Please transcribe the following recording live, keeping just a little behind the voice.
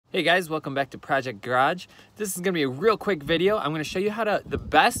Hey guys, welcome back to Project Garage. This is gonna be a real quick video. I'm gonna show you the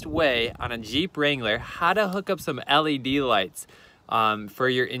best way on a Jeep Wrangler, how to hook up some LED lights for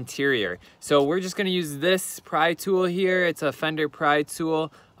your interior. So we're just gonna use this pry tool here. It's a fender pry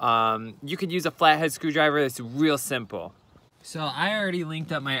tool. You could use a flathead screwdriver. It's real simple. So I already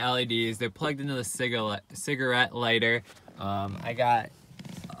linked up my LEDs. They're plugged into the cigarette lighter. I got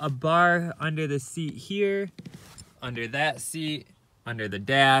a bar under the seat here, under that seat, under the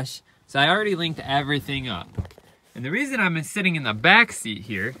dash. So I already linked everything up. And the reason I'm sitting in the back seat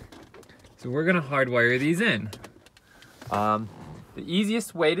here, so we're gonna hardwire these in. The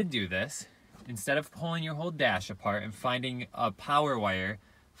easiest way to do this, instead of pulling your whole dash apart and finding a power wire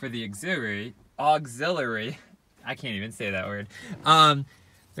for the auxiliary, I can't even say that word. We're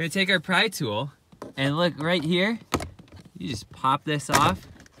gonna take our pry tool and look right here, you just pop this off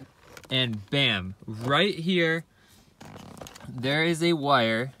and bam, right here, there is a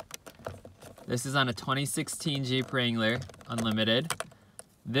wire. This is on a 2016 Jeep Wrangler Unlimited.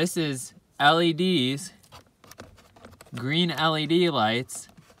 This is LEDs, green LED lights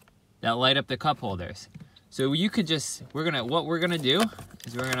that light up the cup holders. So you could just, what we're gonna do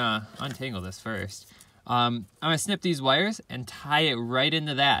is we're gonna untangle this first. I'm gonna snip these wires and tie it right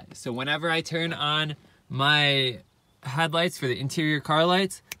into that. So whenever I turn on my headlights for the interior car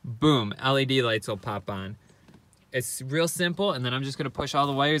lights, boom, LED lights will pop on. It's real simple, and then I'm just gonna push all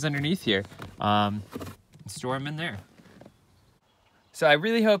the wires underneath here, and store them in there. So I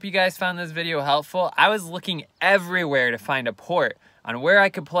really hope you guys found this video helpful. I was looking everywhere to find a port on where I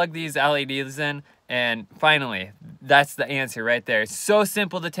could plug these LEDs in, and finally, that's the answer right there. It's so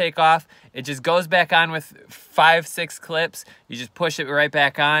simple to take off. It just goes back on with 5-6 clips. You just push it right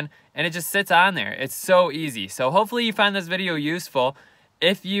back on, and it just sits on there. It's so easy. So hopefully you find this video useful.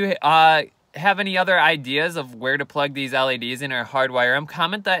 If you have any other ideas of where to plug these LEDs in or hardwire them,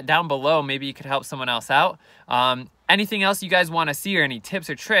 comment that down below. Maybe you could help someone else out. Anything else you guys want to see or any tips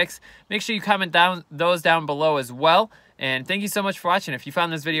or tricks, make sure you comment those down below as well. And thank you so much for watching. If you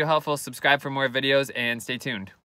found this video helpful, subscribe for more videos and stay tuned.